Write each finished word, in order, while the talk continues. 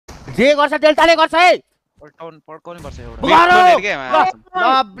जे गर्छ डेल्टाले गर्छ है पड्काउनै पर्छ एउटा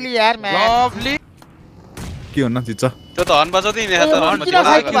लभली यार म्याच लभली के हुन्न जित्छ त्यो त हर्न बजाउँदै नि त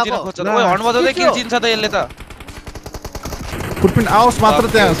हर्न बजाउँदै किल चिन्छ त यसले त फुटप्रिन्ट आओस् मात्र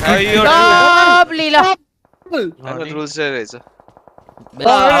त्यहाँ लभली ल रुल्स रहेछ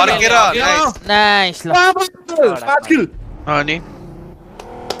फर्केर नाइस ल 5 किल अनि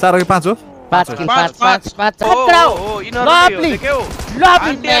 4 कि 5 हो 5 किल 5 लभली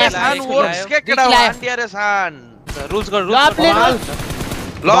लभली DRS आन वर्क्स के केडा DRS आन रुल्स गर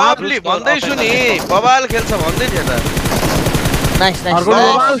लभली भन्दैछु नि बबाल खेल्छ भन्दै थिए त नाइस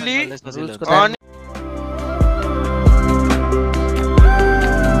लभली अनि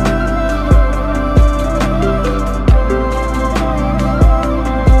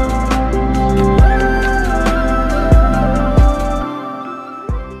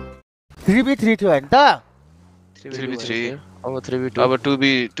 3v3 थियो हैन त 3v3 अब 3v2 अब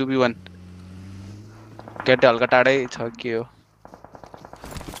 2v1 केटा हल्का टाढै छ के हो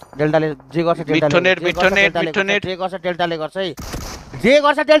डेल्टाले जे गर्छ मिठोनेट जे गर्छ डेल्टाले गर्छ है जे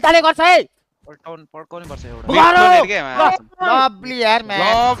गर्छ डेल्टाले गर्छ है पड्काउनै पर्छ एउटा लभली यार म्याच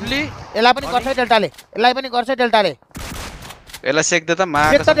लभली यसलाई पनि गर्छ डेल्टाले यसलाई पनि गर्छ डेल्टाले यसलाई सेक दे त मा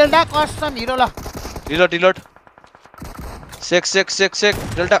सेक त डेल्टा कसम हिरो ल रिलोड सेक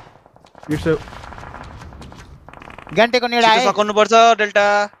डेल्टा घन्टेको नेडा है सकाउनु पर्छ डेल्टा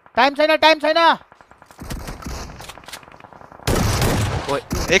टाइम छैन ओइ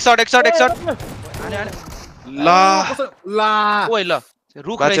एक शॉट ला ओइ ल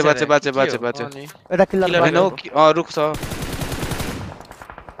रुख बाचे एटा किलर हैन रुख छ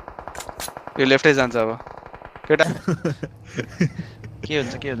यो लेफ्टै जान्छ अब केटा के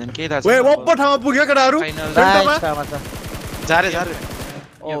हुँदैन केही थाहा छैन ओइ ओप्पो ठाउँमा पुग्यो केटाहरु सेन्टरमा जारे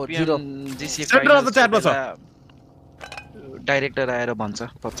ओ PMGC सेन्टर अफ द च्याटमा छ डाइरेक्टर आएर भन्छ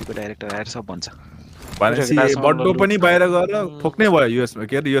पब्जीको डाइरेक्टर आएर सब भन्छ भनेपछि बड्डो पनि बाहिर गएर ठोक्नै भयो युएसमा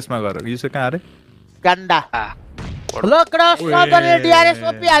के अरे युएसमा गएर युएस कहाँ अरे गन्दा ल क्रस सबले DRS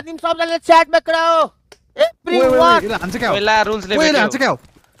ओपी हादिम सबले च्याटमा कराओ एभ्रीवन हान्छ क्या पहिला रुल्सले भेट्यो हान्छ क्या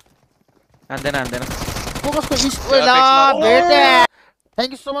हान्दैन फोकसको इस्ट ओला भेटे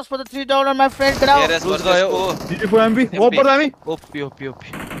thank you so much for the 3 down my friend कराओ रुल्स गयो DP4MB ओपर हामी ओपी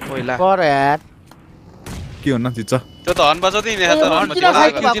पहिला कर यार के हुन्न जित्छ त्यो त हर्न बजाउँदै नि त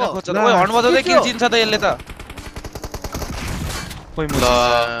हर्न बजाउँदै किल चिन्छ त यसले त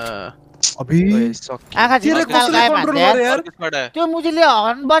अभी आँखा चिरे कसले कन्ट्रोल गरे यार त्यो मुजीले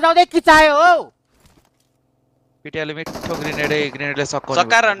हर्न बजाउँदै किचायो हो पिटियाले मिठो ग्रेनेडले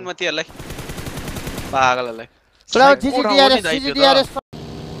सक्का रनमा तिहरुलाई पागललाई DRS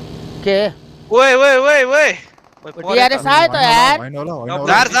के ओए DRS आयो त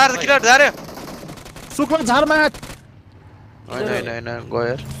यार झार किलर झार्यो सुक्ला झारमा हैन गयो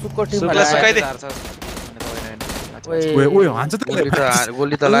यार सुको टिम सुक्ला सुकाइदे ओए हान्छ त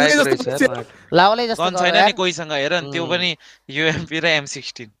गोली त लागेको रहेछ यार लावलै जस्तो गन छैन नि कोहीसँग हेर नि त्यो पनि UMP र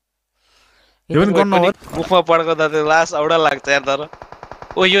M16 यो पनि गर्नु हो मुखमा पड्काउँदा त लास औडा लाग्छ यार तर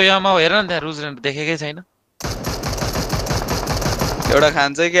ओ यो यामा हेर न त्यहाँ रुज देखेकै छैन एउटा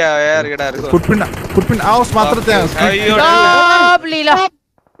खान्छ क्या यार केटाहरुको फुटप्रिन्ट आओस् मात्र त्यहाँ लभली ल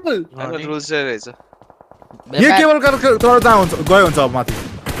रुल्स रहेछ यो केबल कार चढ्दा हुन्छ गयो हुन्छ अब माथि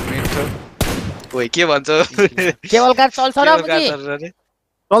ओइ के भन्छ केबल कार चल्छ र मुजी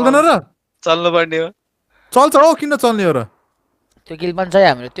चल्दैन र चल्नु पर्ने हो चल्छ हो किन चल्ने हो र त्यो किल पनि छ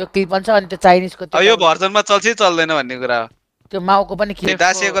हाम्रो त्यो किल पनि छ अनि त्यो चाइनिजको अब यो भर्जनमा चल्छ कि चल्दैन भन्ने कुरा हो त्यो माउको पनि किल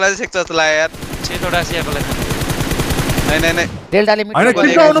दासिएको लागि सेक्छ जस्तो लाग्यो यार सेतो दासिएको लागि नै डेल्टाले मिठो हैन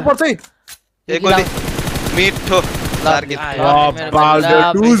किन आउनु पर्छ है एक गोली मिठो टार्गेट बाल द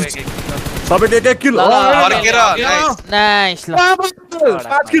टुज सबै एक किल फर्केर नाइस ल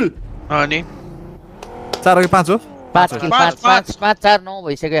 5 किल अनि 4 कि 5 हो 5 किल 5 4 9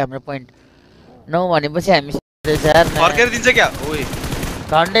 भइसक्यो हाम्रो प्वाइन्ट 9 भनेपछि हामी फर्केर दिन्छ क्या ओइ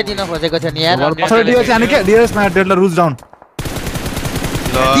झन्डै दिन खोजेको थियो नि यार पछाडी डिएस जाने के डिएस मा डेडला रुज डाउन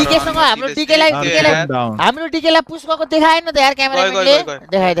डीके सँग हाम्रो डीकेलाई हाम्रो डीकेलाई पुश गरेको देखाएन त यार क्यामेराले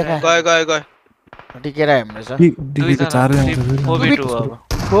देखाइ गयो डीके र हाम्रो छ डीके को 4 जना फोबी2 अब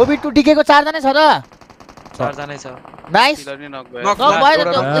फोबी2 डीके को 4 जना छ र 4 जना छ नाइस नक भयो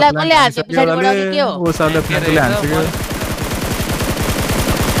त त्यसलाई कसले हान्छ पछाडीबाट के हो ओ सरले फ्रेन्डले हान्छ के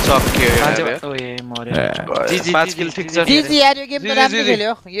सक्यो यार ओए मर्यो जी 5 किल ठीक छ जी यार यो गेम त राम्रो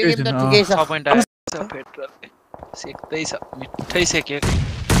खेल्यो यो गेम त ठिकै छ 6 पॉइन्ट आयो पेट्रोल सेक्दै छ मिठै सेक्यो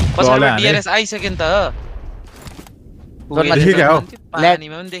पछाडी DRS आइसक्यो नि त ठीक है हो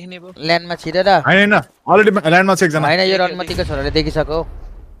पानीमा पनि देख्ने भयो ल्यान्डमा छिरेर हैन अलरेडी ल्यान्डमा छ एकजना हैन यो रनमतीको छोराले देखिसक्यो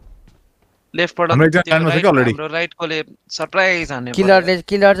लेफ्टबाट हाम्रो एकजना ल्यान्डमा छ कि already? हाम्रो राइटकोले सरप्राइज हान्ने किलर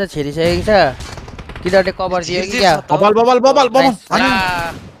चाहिँ छिरिसकेको छ किलरले कभर दियो कि क्या बबल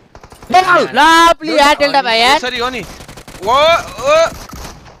लभली यार डेल्टा भाइ यार यसरी हो नि ओ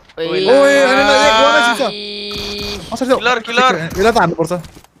किलर यसलाई त हान्नु पर्छ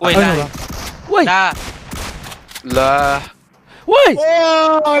ओइ ल ओइ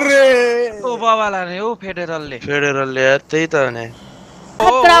अरे ओ बाबाला नि ओ फेडरलले यार त्यही त नि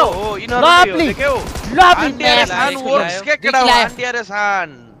लभली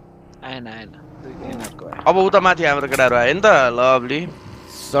अब उता माथि हाम्रो केटाहरु आयो नि त लभली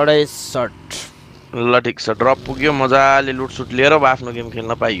 67 ल ठिक छ ड्रप पुग्यो मजाले लुटसुट लिएर अब आफ्नो गेम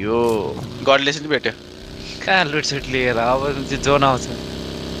खेल्न पाइयो गडले चाहिँ भेट्यो कहाँ लुटसुट लिएर अब जोन आउँछ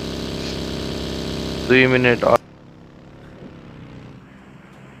 2 मिनेट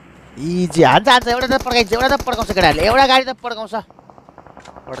इजी हान्छ एउटा त पड्काउँछ केटाहरुले एउटा गाडी त पड्काउँछ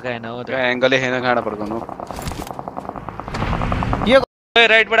पड्काएन हो त्यो एंगलले हेर्न गाडा पड्काउनु ए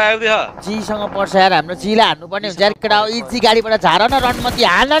राइटबाट आयो दिह जी सँग पर्छ यार हाम्रो जीलाई हान्नु पर्ने हुन्छ यार केटा इजी गाडीबाट झार न रनमती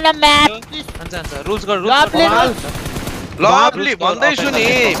हाल्न न म्याच हुन्छ रुल्स गर लभली भन्दै छु नि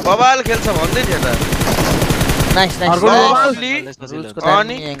बबाल खेल्छ भन्दै थियो त नाइस लभली रुल्सको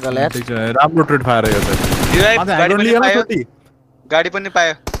दामी एंगल यार राम्रो ट्रेड फायर यो त गाडी पनि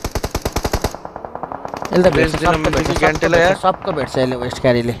पायो एल त सबको भेट्छ यसले वेस्ट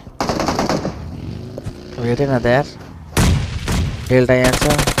क्यारीले भेटेन त यार डेल्टा यहाँ छ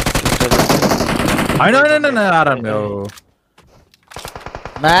हैन आराम हो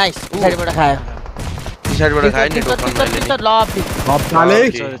नाइस पछाडिबाट खायो नि लभली कप्ताले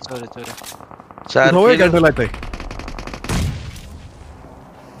चार होय गन्टलाई चाहिँ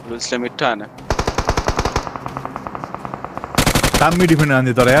रुल्सले मिठो हाने दामी डिफेन्ड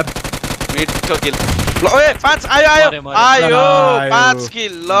आन्दी तर यार मिठो किल ल ओए 5 आयो 5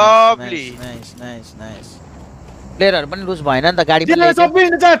 किल लभली नाइस प्लेयरहरु पनि लुज भएन नि त गाडी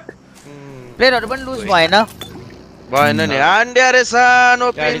प्लेयरहरु पनि लुज भएन नि आन्ड्यारे सान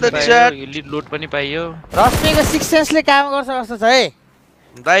open the chat lead load पनि पाइयो रश्मिको 6 सेन्सले काम गर्छ जस्तो छ है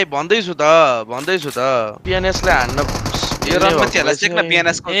दाइ भन्दैछु त पिएनएस ले हान्न यो रनमा चेला चेक न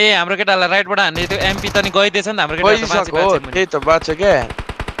पिएनएस को ए हाम्रो केटालाई राइटबाट हान्ने त्यो एमपी त नि गइदिएछ नि हाम्रो केटाले माथि त्यही त बात छ के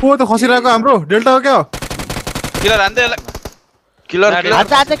को त खसिरहेको हाम्रो डेल्टा हो क्या किलर हान्दै किलर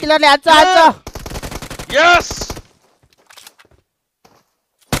हान्छ किलरले हान्छ यस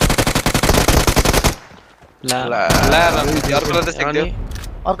ला अर्को त सेक्दियो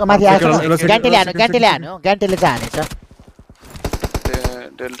अर्को माथि आएको ग्यान्टेले हान्यो ग्यान्टेले चाहिँ हानेछ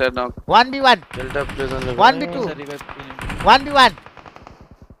डेल्टा नक 1v1 डेल्टा प्लेजन 1v2 1v1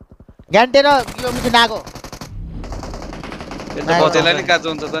 ग्यान्टे र यो मुझे नागो त्यो बचेलाई नि काज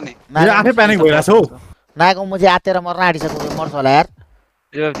हुन्छ त नि यो आफै प्यानिक भइराछ हो नागो मुझे आतेर मर्न आडिसक्यो मर्छ होला यार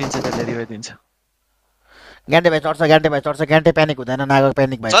रिवाइभ दिन्छ त्यसले रिवाइभ दिन्छ ग्यान्टे भाइ चढ्छ ग्यान्टे प्यानिक हुँदैन नागो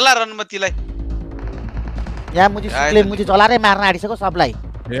प्यानिक भाइ चला रनमतीलाई यहाँ मुझे चलारै मार्न आडिसक्यो सबलाई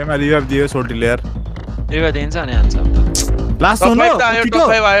एमा रिवाइभ दियो सोल्टी लेयर रिवाइभ दिन्छ अनि हान्छ लास्ट वन हो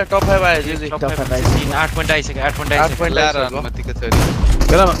टप 5 आयो जी 8 पॉइन्ट आइसक्यो 8 पॉइन्ट रनमतीको छोरी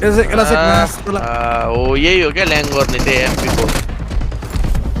ओ यही हो क्या ल्याङ गर्ने त्यही एमपी को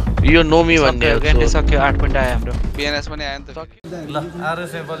यो नोमी भन्ने हो ग्यान्टे सक्यो 8 पॉइन्ट आयो हाम्रो पिएनएस पनि आयो नि त ल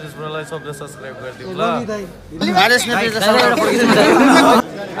आरएस नेपालीज ब्रोलाई सबले सब्स्क्राइब गरिदिनु ल आरएस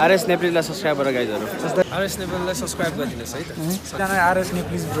नेपालीलाई सब्स्क्राइब गर गाइजहरु आरएस नेपालीलाई सब्स्क्राइब गरिदिनुस् है त एकजना आरएस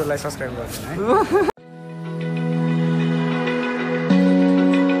नेपालीज ब्रोलाई सब्स्क्राइब गरिदिनु है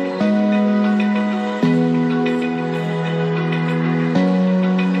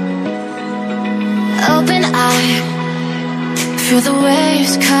Open eye, feel the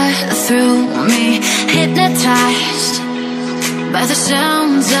waves cut through me, hypnotized by the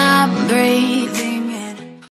sounds I'm breathing.